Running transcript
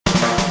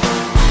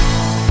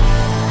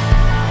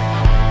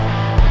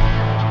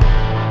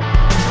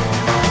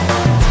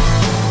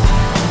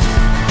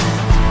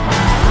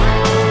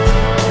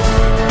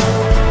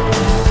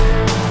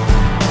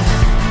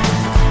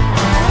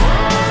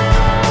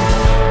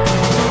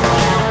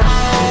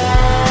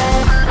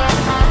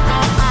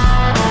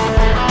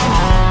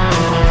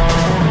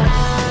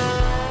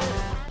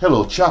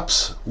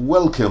chaps,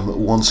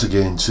 welcome once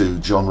again to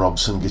John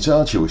Robson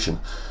Guitar Tuition.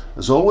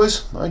 As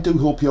always, I do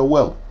hope you're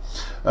well.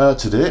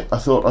 Today I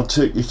thought I'd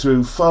take you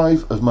through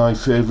 5 of my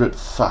favourite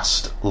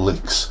fast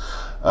licks,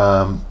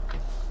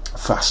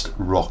 fast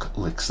rock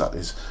licks that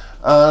is,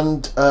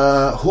 and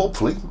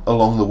hopefully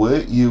along the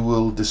way you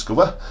will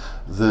discover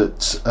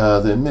that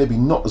they're maybe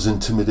not as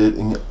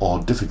intimidating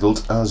or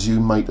difficult as you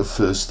might have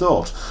first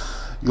thought.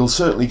 You'll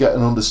certainly get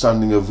an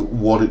understanding of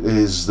what it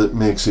is that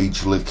makes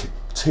each lick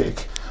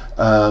tick,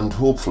 and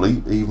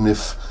hopefully, even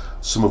if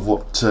some of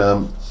what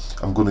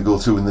I'm going to go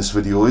through in this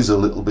video is a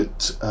little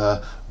bit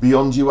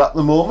beyond you at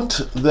the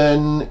moment,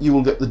 then you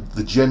will get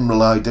the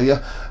general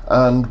idea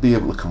and be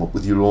able to come up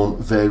with your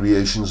own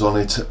variations on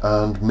it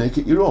and make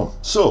it your own.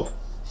 So,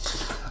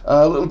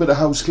 a little bit of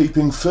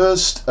housekeeping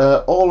first.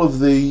 All of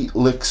the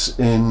licks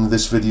in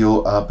this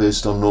video are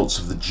based on notes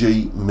of the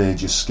G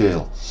major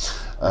scale,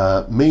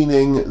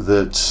 meaning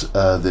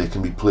that they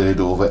can be played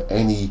over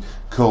any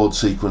chord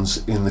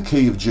sequence in the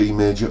key of G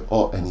major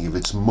or any of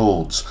its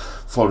modes.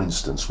 For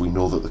instance, we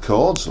know that the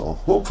chords, or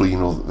hopefully you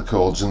know that the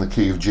chords in the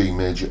key of G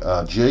major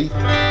are G,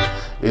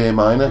 A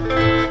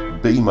minor,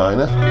 B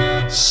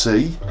minor,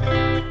 C,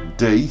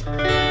 D,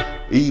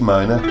 E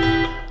minor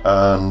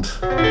and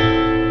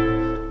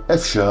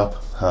F sharp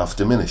half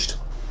diminished.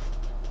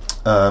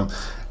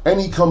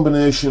 Any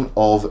combination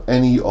of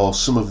any or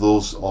some of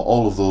those or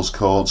all of those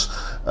chords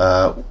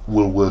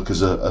will work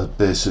as a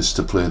basis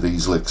to play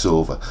these licks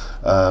over.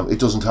 It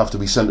doesn't have to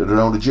be centered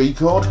around a G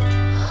chord.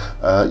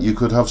 You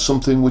could have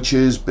something which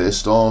is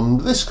based on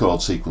this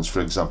chord sequence,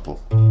 for example.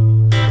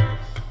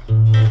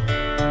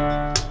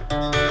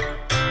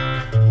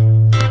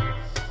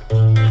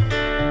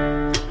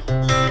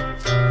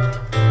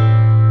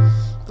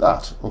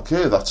 That,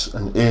 okay, that's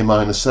an A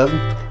minor 7,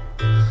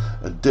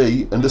 a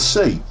D and a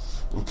C,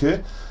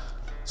 okay.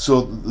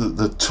 So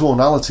the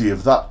tonality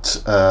of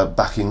that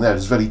backing there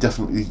is very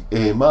definitely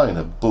A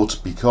minor, but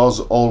because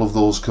all of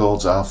those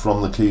chords are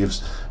from the key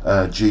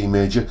of G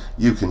major,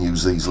 you can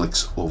use these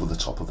licks over the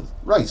top of them.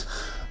 Right,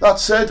 that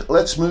said,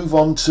 let's move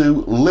on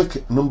to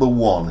lick number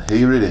 1.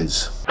 Here it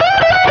is.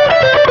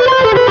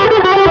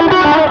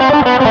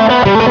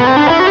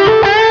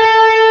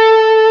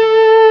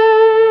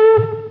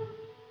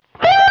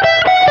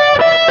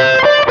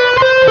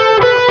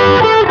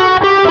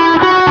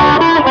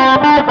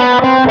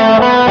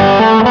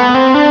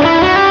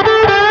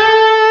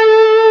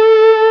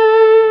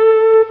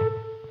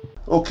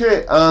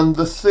 Okay, and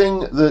the thing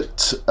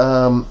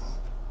that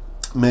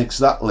makes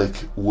that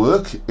lick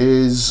work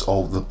is,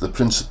 or the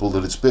principle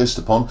that it's based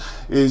upon,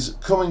 is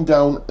coming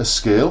down a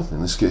scale,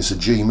 in this case a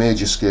G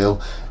major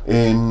scale,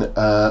 in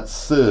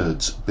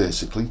thirds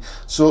basically.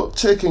 So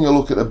taking a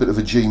look at a bit of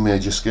a G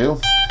major scale,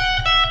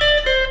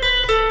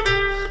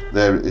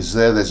 there it is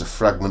there's a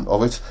fragment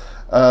of it.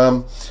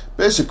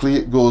 Basically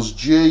it goes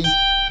G,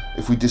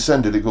 if we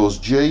descend it, it goes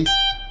G,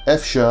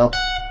 F sharp,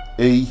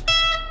 E,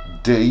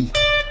 D,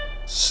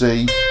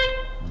 C,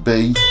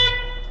 B,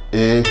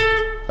 A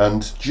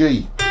and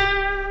G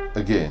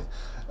again.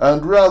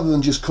 And rather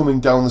than just coming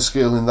down the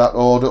scale in that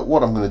order,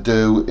 what I'm going to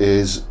do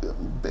is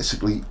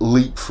basically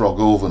leapfrog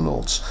over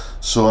notes.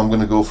 So I'm going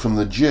to go from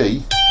the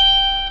G,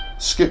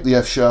 skip the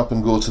F sharp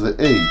and go to the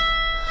E,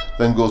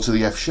 then go to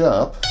the F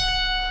sharp,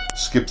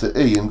 skip the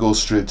E and go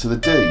straight to the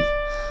D.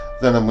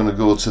 Then I'm going to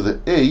go to the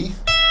E,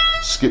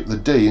 skip the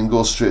D and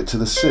go straight to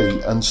the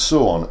C, and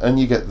so on, and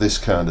you get this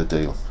kind of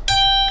deal.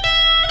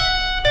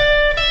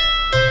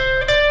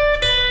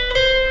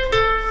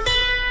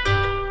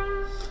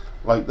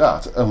 Like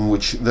that, and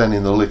which then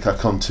in the lick I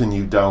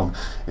continue down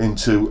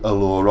into a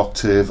lower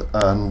octave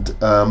and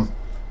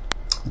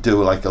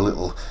do like a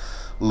little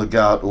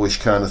legato-ish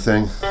kind of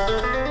thing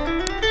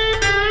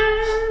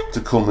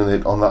to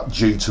culminate on that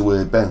G to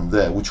A bend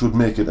there, which would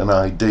make it an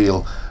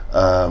ideal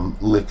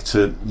lick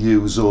to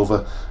use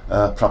over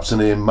perhaps an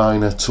A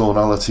minor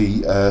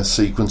tonality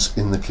sequence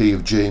in the key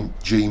of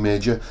G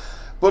major.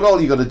 But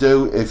all you got to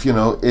do, if you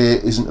know A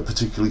isn't a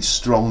particularly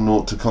strong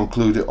note to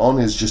conclude it on,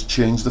 is just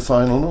change the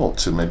final note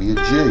to maybe a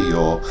G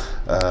or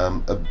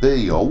a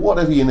B or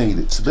whatever you need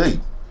it to be.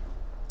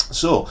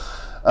 So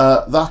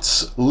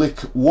that's lick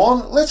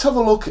 1. Let's have a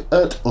look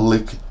at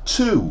lick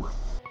 2.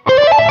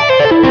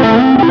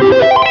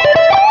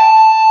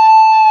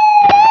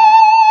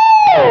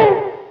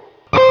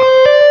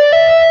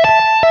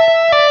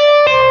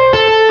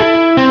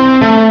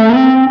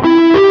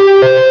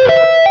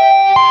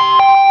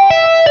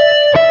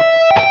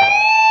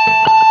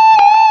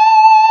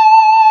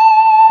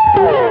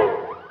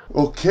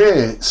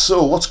 Okay,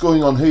 so what's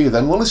going on here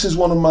then? Well, this is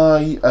one of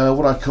my,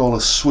 what I call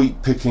a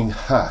sweep picking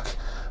hack.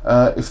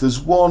 If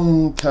there's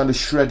one kind of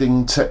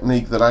shredding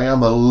technique that I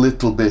am a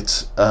little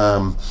bit,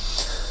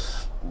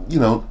 you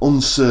know,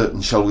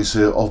 uncertain, shall we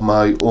say, of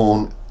my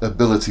own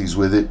abilities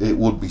with it, it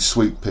would be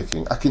sweep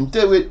picking. I can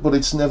do it, but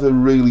it's never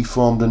really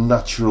formed a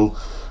natural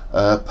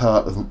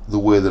part of the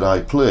way that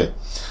I play.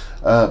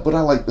 But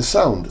I like the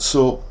sound,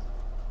 so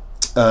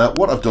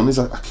what I've done is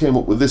I came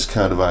up with this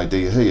kind of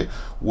idea here,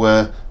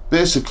 where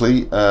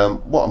basically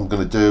what I'm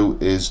going to do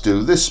is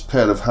do this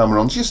pair of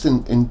hammer-ons, just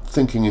in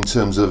thinking in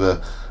terms of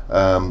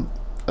an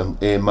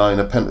A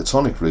minor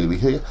pentatonic really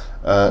here.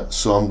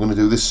 So I'm going to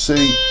do this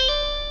C,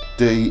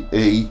 D,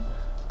 E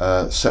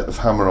set of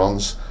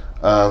hammer-ons,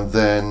 and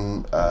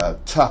then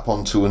tap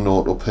onto a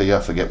note up here.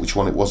 I forget which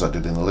one it was I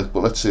did in the lick,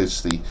 but let's say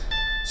it's the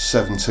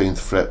 17th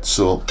fret,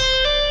 so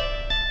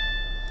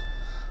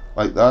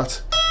like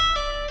that.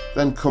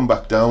 Then come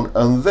back down,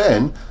 and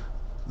then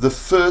the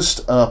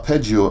first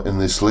arpeggio in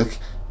this lick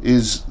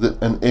is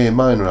an A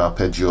minor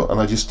arpeggio,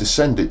 and I just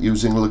descend it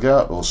using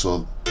legato.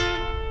 So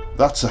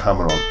that's a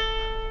hammer-on,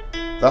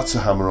 that's a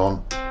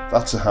hammer-on,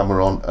 that's a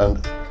hammer-on,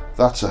 and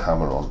that's a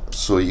hammer-on.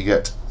 So you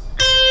get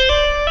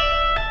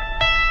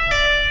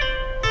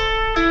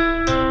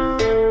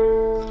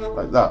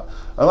like that.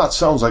 And that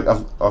sounds like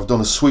I've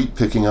done a sweep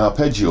picking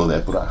arpeggio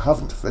there, but I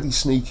haven't. Very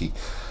sneaky.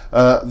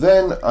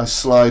 Then I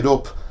slide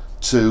up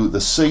to the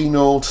C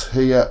note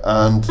here,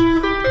 and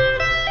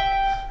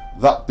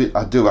that bit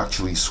I do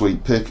actually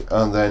sweep pick,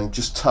 and then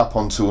just tap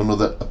onto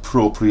another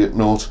appropriate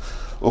note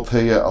up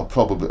here.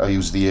 I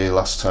used the A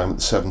last time at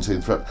the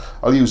 17th fret.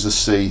 I'll use the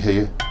C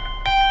here,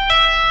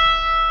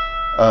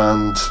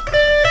 and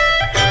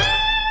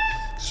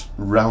just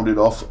round it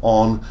off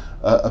on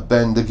a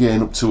bend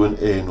again up to an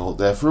A note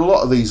there. For a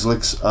lot of these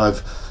licks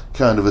I've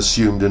kind of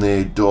assumed an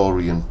A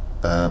Dorian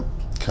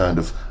kind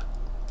of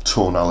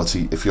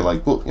tonality, if you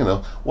like, but you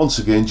know, once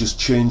again, just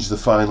change the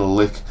final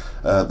lick,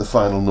 the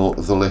final note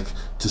of the lick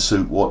to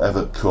suit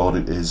whatever chord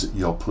it is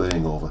you're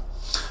playing over.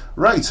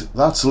 Right,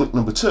 that's lick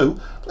number 2.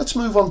 Let's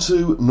move on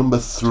to number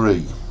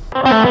 3.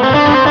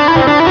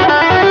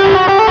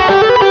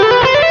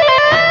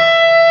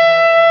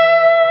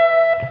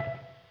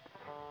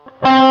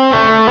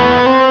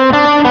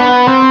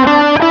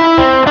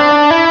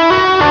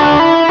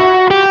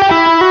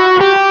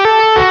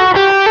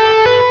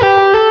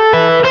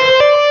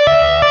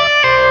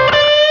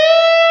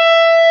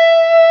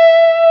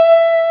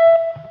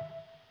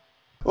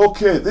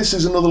 Okay, this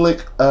is another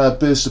lick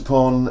based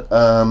upon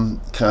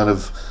kind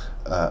of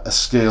a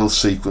scale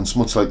sequence,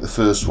 much like the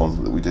first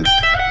one that we did.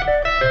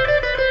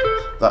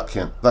 That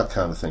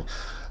kind of thing.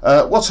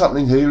 What's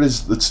happening here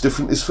is that's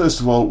different is, first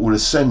of all, we're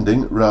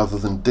ascending rather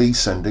than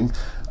descending,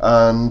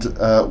 and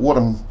what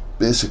I'm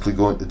basically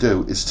going to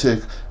do is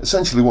take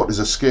essentially what is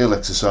a scale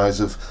exercise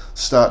of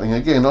starting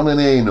again on an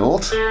A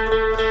note,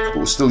 but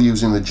we're still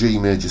using the G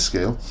major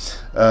scale,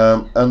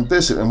 and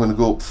basically I'm going to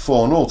go up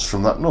 4 notes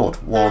from that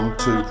note. 1,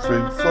 2,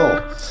 3,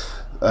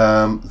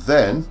 4.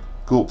 Then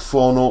go up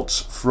 4 notes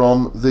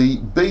from the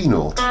B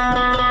note,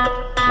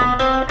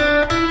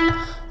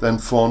 then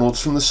 4 notes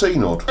from the C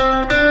note,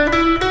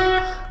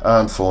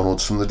 and 4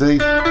 notes from the D,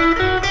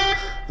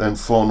 then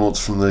 4 notes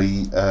from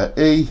the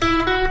E,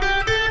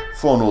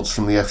 4 notes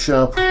from the F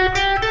sharp,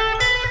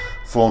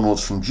 4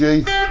 notes from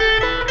G,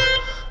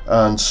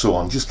 and so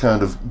on, just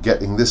kind of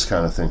getting this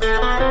kind of thing.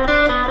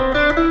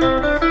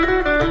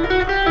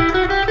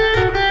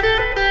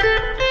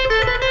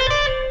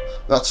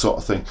 That sort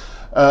of thing,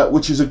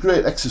 which is a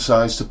great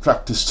exercise to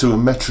practice to a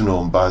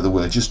metronome, by the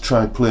way. Just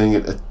try playing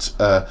it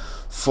at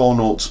 4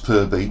 notes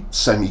per beat,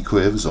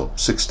 semi-quavers, or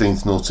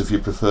 16th notes if you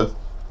prefer,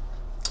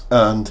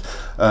 and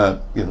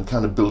you know,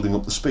 kind of building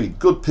up the speed.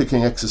 Good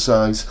picking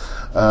exercise.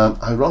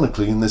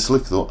 Ironically, in this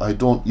lick though, I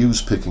don't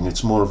use picking,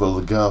 it's more of a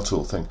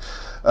legato thing.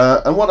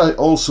 And what I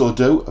also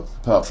do,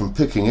 apart from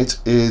picking it,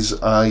 is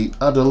I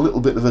add a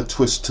little bit of a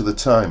twist to the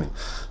timing.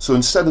 So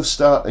instead of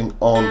starting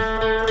on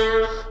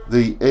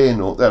the A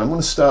note there, I'm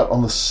going to start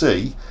on the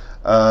C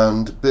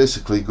and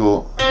basically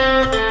go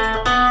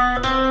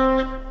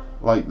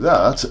like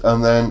that,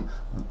 and then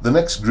the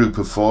next group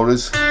of 4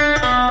 is,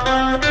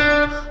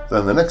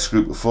 then the next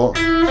group of 4,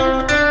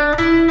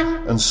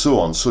 and so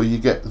on. So you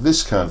get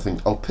this kind of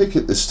thing. I'll pick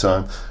it this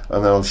time,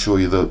 and then I'll show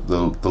you the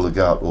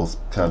legato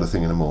kind of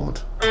thing in a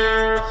moment.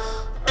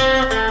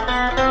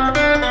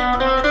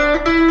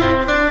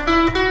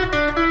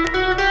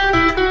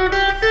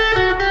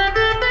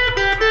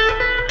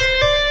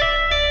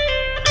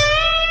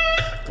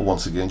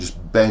 Once again, just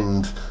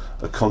bend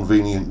a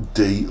convenient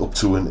D up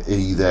to an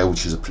E there,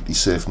 which is a pretty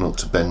safe note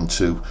to bend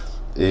to.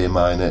 A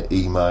minor,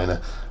 E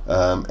minor,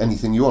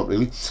 anything you want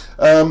really.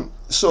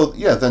 So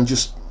yeah, then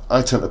just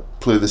I tend to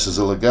play this as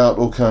a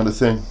legato kind of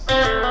thing.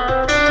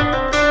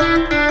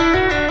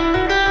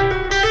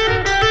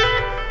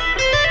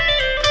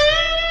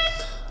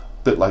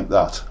 Bit like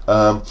that.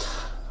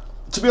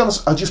 To be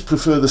honest, I just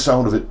prefer the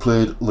sound of it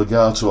played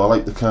legato. I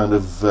like the kind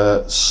of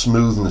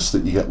smoothness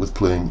that you get with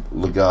playing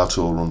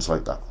legato runs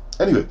like that.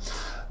 Anyway,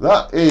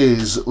 that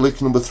is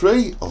lick number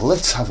 3.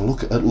 Let's have a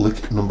look at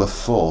lick number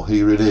 4.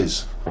 Here it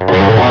is.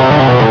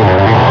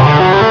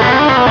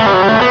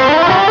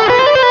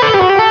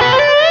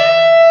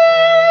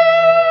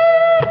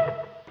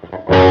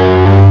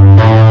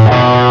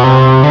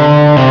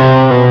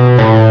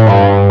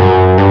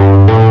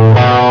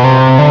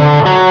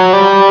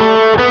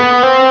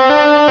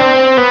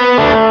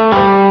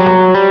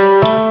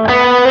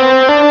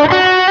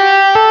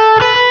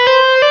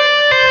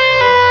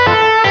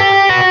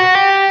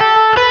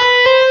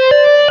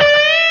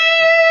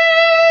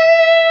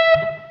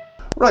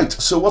 Right,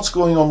 so what's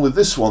going on with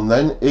this one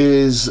then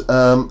is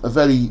a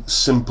very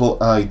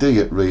simple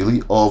idea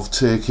really of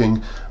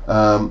taking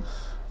a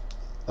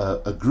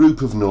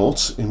group of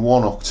notes in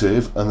one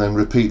octave and then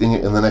repeating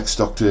it in the next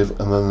octave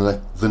and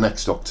then the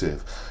next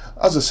octave.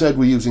 As I said,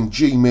 we're using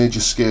G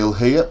major scale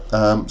here,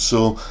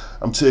 so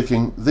I'm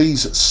taking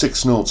these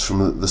 6 notes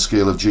from the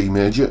scale of G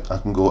major. I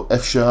can go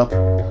F sharp,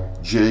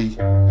 G,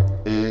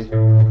 A,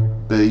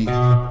 B,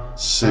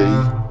 C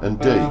and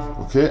D,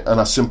 okay, and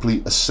I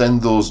simply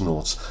ascend those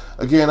notes.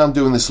 Again, I'm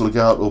doing this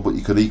legato, but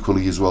you could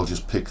equally as well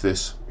just pick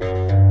this.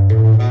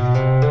 Then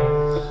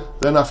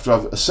after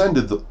I've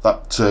ascended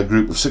that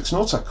group of 6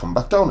 notes, I come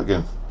back down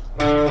again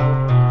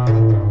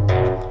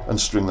and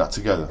string that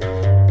together.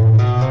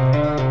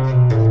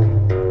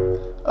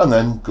 And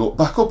then go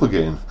back up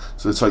again.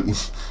 So it's like,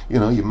 you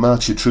know, you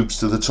march your troops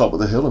to the top of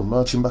the hill and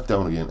march them back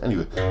down again.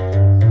 Anyway.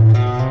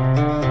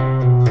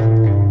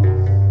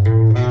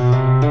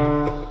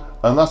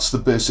 And that's the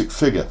basic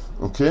figure,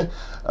 okay?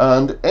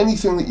 And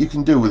anything that you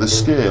can do with a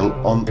scale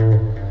on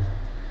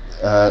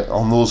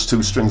those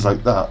 2 strings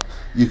like that,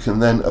 you can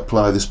then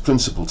apply this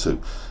principle to.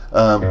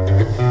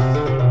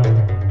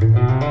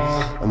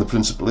 And the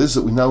principle is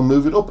that we now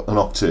move it up an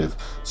octave.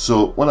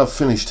 So when I've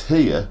finished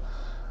here,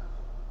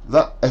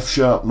 that F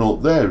sharp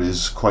note there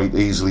is quite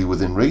easily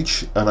within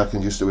reach, and I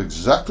can just do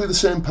exactly the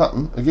same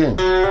pattern again.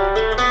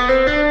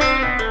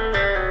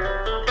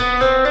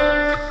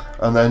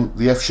 And then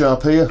the F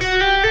sharp here.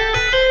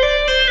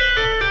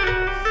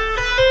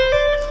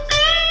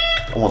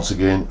 And once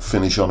again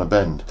finish on a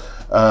bend.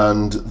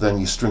 And then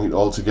you string it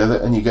all together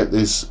and you get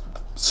this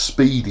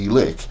speedy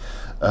lick,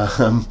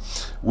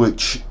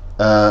 which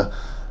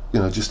you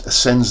know, just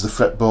ascends the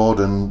fretboard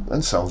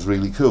and sounds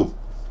really cool.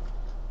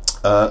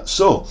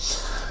 So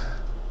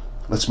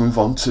let's move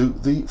on to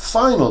the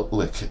final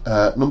lick,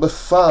 number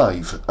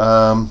 5.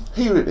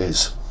 Here it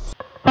is.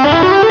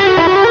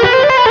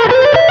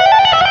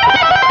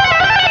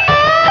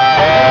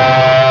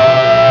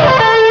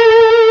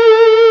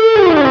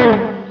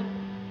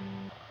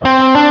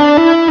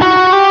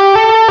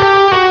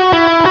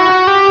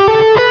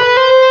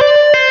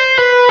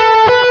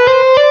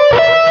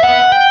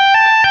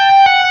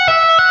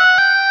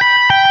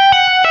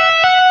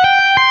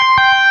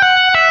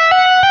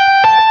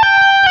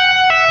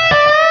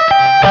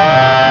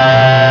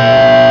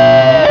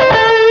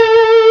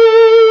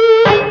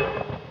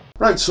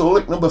 Right, so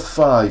lick number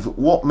 5,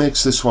 what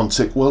makes this one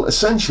tick? Well,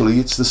 essentially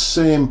it's the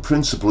same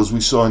principle as we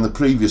saw in the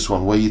previous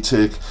one, where you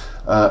take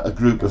a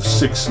group of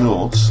 6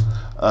 notes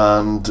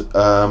and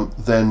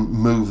then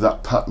move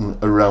that pattern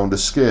around a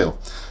scale.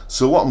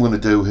 So what I'm going to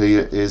do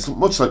here is,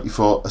 much like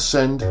before,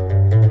 ascend,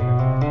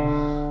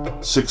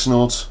 6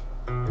 notes,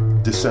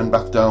 descend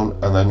back down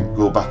and then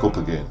go back up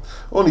again.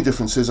 Only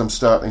difference is I'm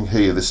starting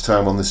here this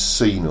time on this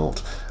C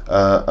note,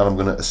 and I'm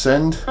going to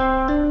ascend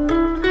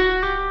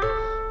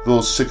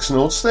those 6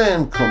 notes,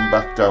 then come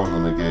back down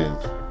them again,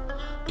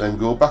 then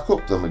go back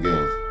up them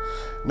again.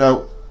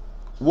 Now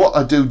what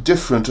I do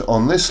different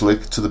on this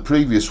lick to the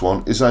previous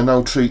one is I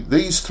now treat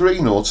these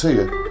 3 notes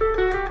here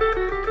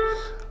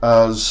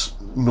as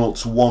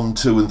notes 1,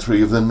 2 and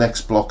 3 of the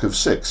next block of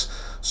 6.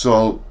 So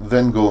I'll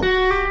then go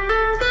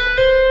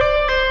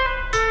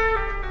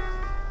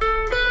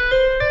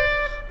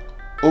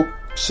up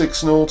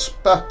 6 notes,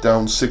 back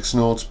down 6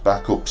 notes,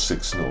 back up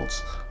 6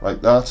 notes,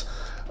 like that.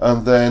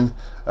 And then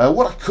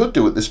what I could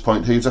do at this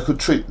point here is I could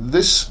treat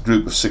this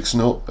group of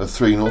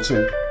 3 notes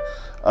here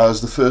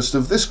as the first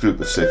of this group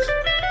of 6,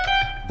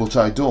 but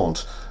I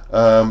don't.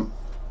 I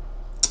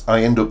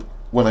end up,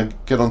 when I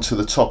get onto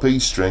the top E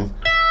string,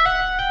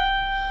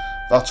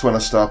 that's when I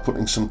start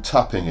putting some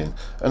tapping in,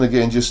 and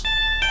again just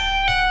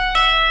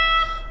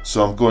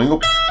so I'm going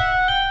up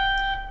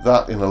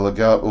that in a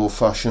legato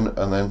fashion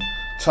and then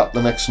tap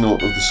the next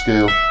note of the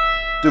scale,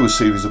 do a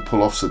series of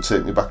pull-offs that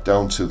take me back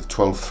down to the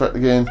 12th fret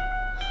again,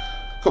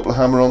 couple of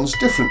hammer-ons,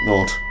 different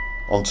note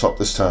on top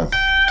this time,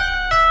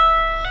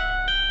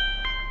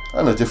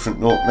 and a different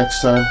note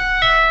next time,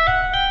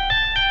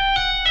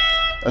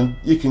 and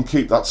you can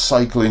keep that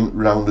cycling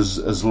round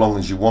as long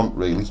as you want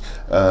really,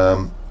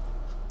 and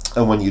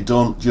when you're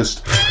done,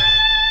 just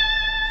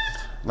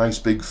nice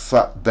big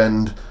fat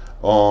bend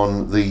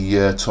on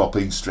the top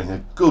E string.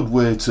 A good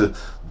way to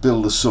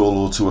build a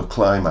solo to a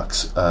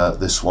climax,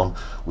 this one,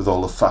 with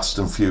all the fast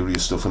and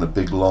furious stuff and a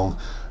big long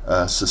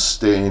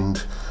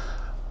sustained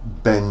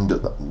bend,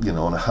 you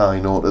know, on a high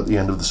note at the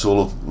end of the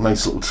solo.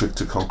 Nice little trick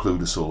to conclude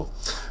a solo.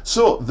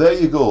 So there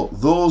you go,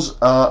 those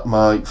are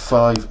my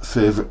 5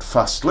 favourite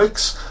fast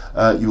licks.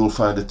 You will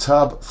find a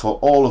tab for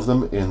all of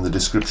them in the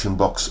description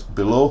box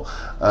below,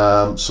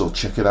 so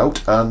check it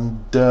out and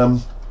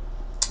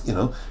you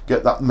know,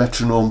 get that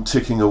metronome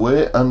ticking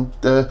away and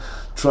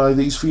try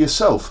these for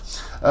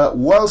yourself.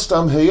 Whilst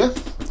I'm here,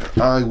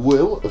 I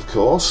will of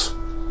course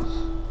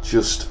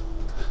just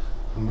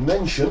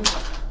mention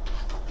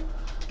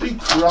the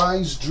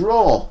prize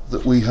draw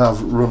that we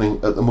have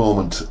running at the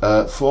moment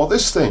for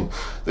this thing.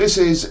 This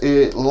is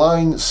a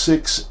Line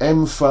 6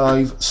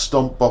 M5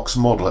 Stompbox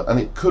modeler and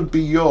it could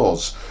be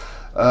yours.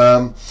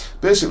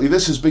 Basically,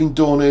 this has been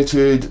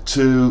donated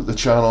to the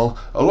channel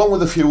along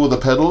with a few other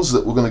pedals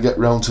that we're going to get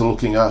round to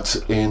looking at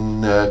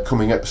in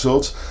coming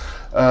episodes.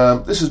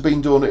 This has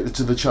been donated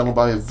to the channel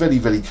by a very,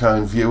 very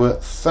kind viewer.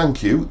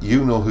 Thank you.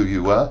 You know who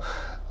you are.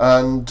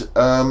 And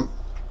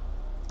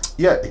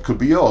yeah, it could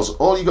be yours.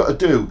 All you got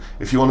to do,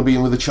 if you want to be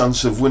in with a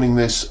chance of winning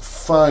this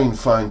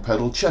fine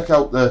pedal, check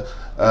out the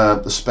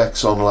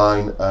specs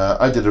online.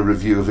 I did a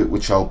review of it,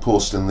 which I'll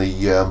post in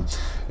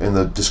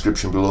the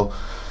description below.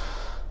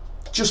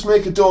 Just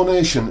make a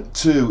donation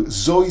to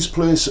Zoe's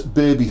Place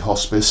Baby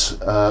Hospice,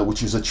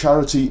 which is a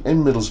charity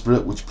in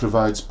Middlesbrough which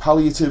provides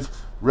palliative,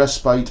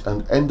 respite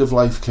and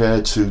end-of-life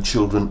care to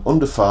children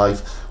under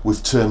 5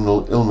 with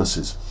terminal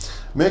illnesses.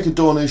 Make a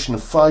donation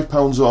of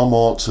 £5 or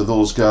more to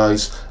those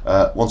guys.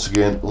 Once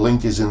again,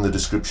 link is in the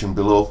description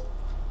below.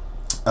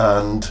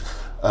 And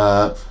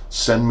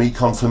send me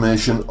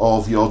confirmation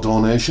of your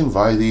donation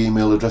via the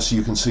email address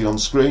you can see on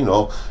screen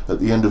or at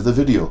the end of the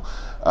video.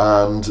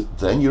 And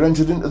then you're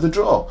entered into the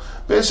draw.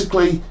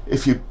 Basically,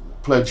 if you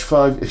donate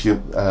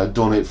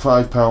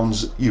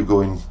 £5, you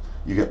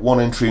get 1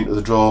 entry into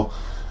the draw.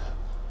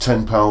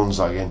 £10,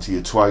 I enter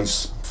you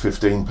twice.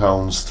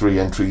 £15, 3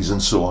 entries,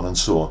 and so on and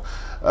so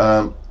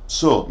on.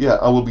 So yeah,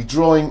 I will be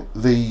drawing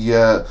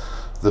the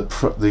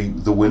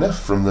winner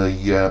from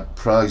the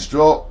prize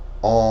draw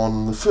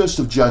on the 1st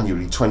of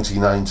January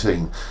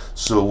 2019.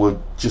 So we're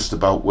just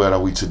about, where are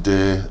we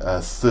today?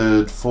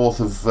 3rd, 4th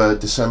of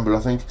December, I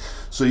think.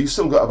 So you've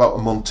still got about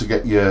a month to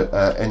get your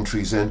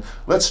entries in.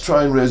 Let's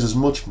try and raise as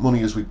much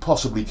money as we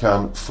possibly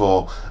can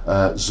for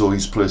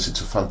Zoe's Place.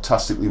 It's a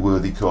fantastically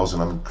worthy cause,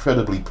 and I'm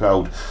incredibly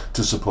proud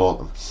to support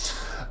them.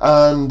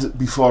 And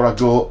before I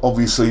go,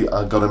 obviously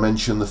I've got to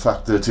mention the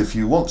fact that if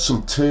you want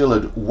some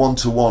tailored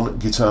one-to-one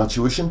guitar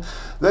tuition,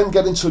 then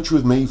get in touch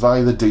with me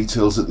via the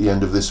details at the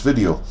end of this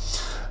video.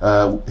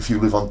 If you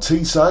live on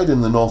Teesside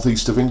in the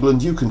northeast of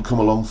England, you can come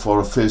along for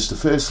a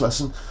face-to-face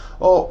lesson,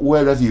 or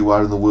wherever you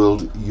are in the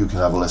world, you can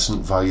have a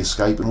lesson via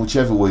Skype, and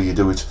whichever way you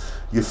do it,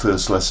 your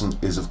first lesson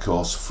is of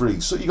course free.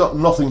 So you got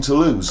nothing to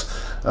lose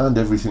and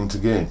everything to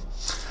gain.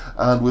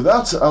 And with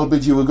that, I'll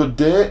bid you a good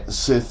day,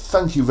 say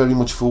thank you very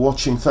much for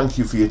watching, thank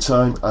you for your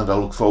time, and I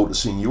look forward to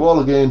seeing you all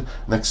again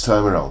next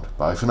time around.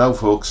 Bye for now,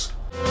 folks.